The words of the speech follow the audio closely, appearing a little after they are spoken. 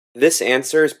This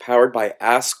answer is powered by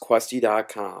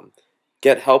AskQuesty.com.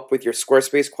 Get help with your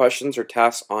Squarespace questions or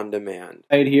tasks on demand.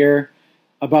 Right here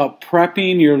about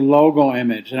prepping your logo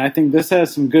image, and I think this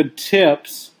has some good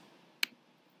tips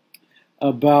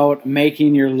about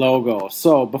making your logo.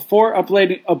 So before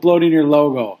uploading your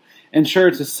logo, ensure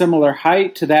it's a similar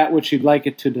height to that which you'd like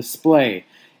it to display.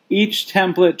 Each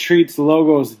template treats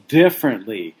logos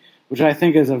differently, which I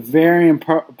think is a very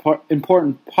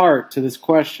important part to this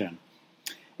question.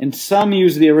 And some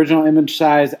use the original image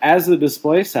size as the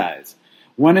display size.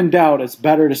 When in doubt, it's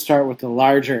better to start with the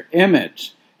larger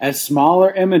image, as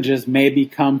smaller images may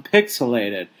become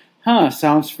pixelated.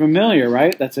 Sounds familiar,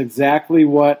 right? That's exactly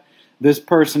what this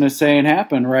person is saying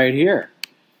happened right here.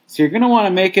 So you're going to want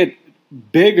to make it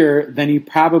bigger than you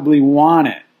probably want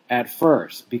it at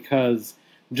first, because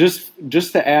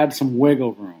just to add some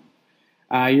wiggle room.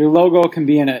 Your logo can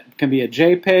be a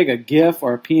JPEG, a GIF,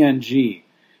 or a PNG.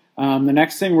 The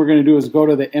next thing we're going to do is go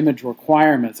to the image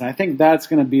requirements. And I think that's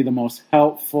going to be the most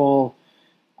helpful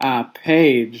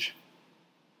page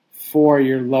for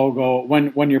your logo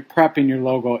when you're prepping your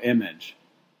logo image.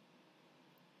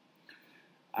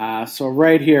 So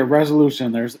right here,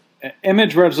 resolution. There's an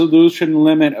image resolution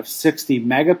limit of 60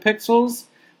 megapixels.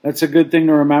 That's a good thing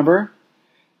to remember.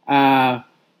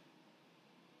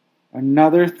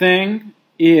 Another thing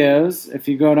is, if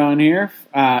you go down here,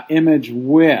 image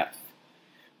width.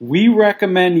 We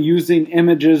recommend using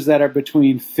images that are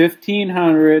between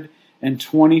 1,500 and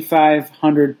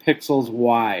 2,500 pixels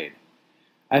wide.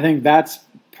 I think that's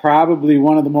probably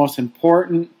one of the most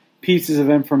important pieces of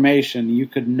information you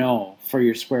could know for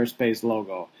your Squarespace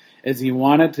logo, is you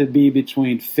want it to be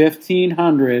between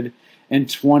 1,500 and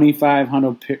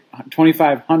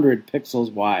 2,500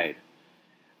 pixels wide.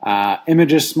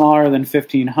 Images smaller than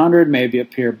 1,500 maybe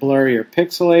appear blurry or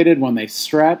pixelated when they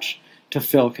stretch to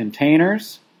fill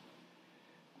containers.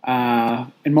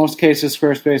 In most cases,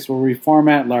 Squarespace will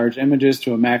reformat large images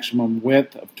to a maximum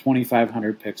width of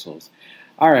 2,500 pixels.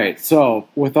 All right, so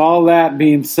with all that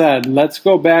being said, let's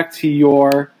go back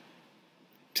to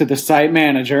the site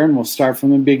manager, and we'll start from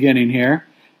the beginning here.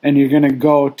 And you're going to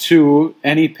go to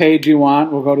any page you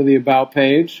want. We'll go to the About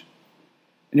page.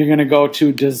 And you're going to go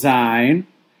to Design,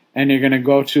 and you're going to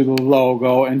go to the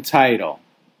Logo and Title.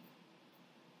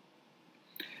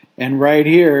 And right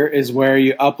here is where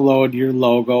you upload your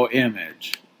logo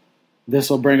image. This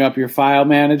will bring up your file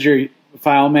manager.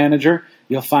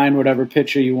 You'll find whatever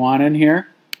picture you want in here.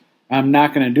 I'm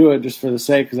not going to do it just for the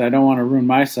sake, because I don't want to ruin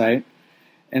my site.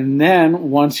 And then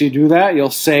once you do that,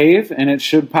 you'll save, and it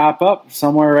should pop up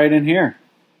somewhere right in here.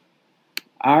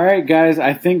 All right, guys,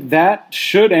 I think that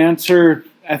should answer.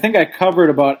 I think I covered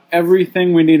about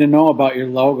everything we need to know about your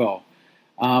logo.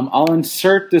 I'll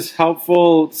insert this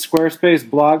helpful Squarespace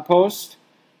blog post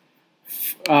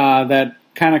that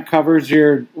kind of covers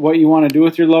what you want to do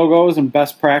with your logos and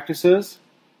best practices.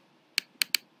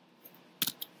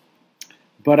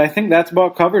 But I think that's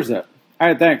about covers it. All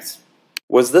right, thanks.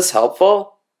 Was this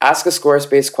helpful? Ask a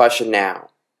Squarespace question now.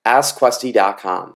 AskQuesty.com.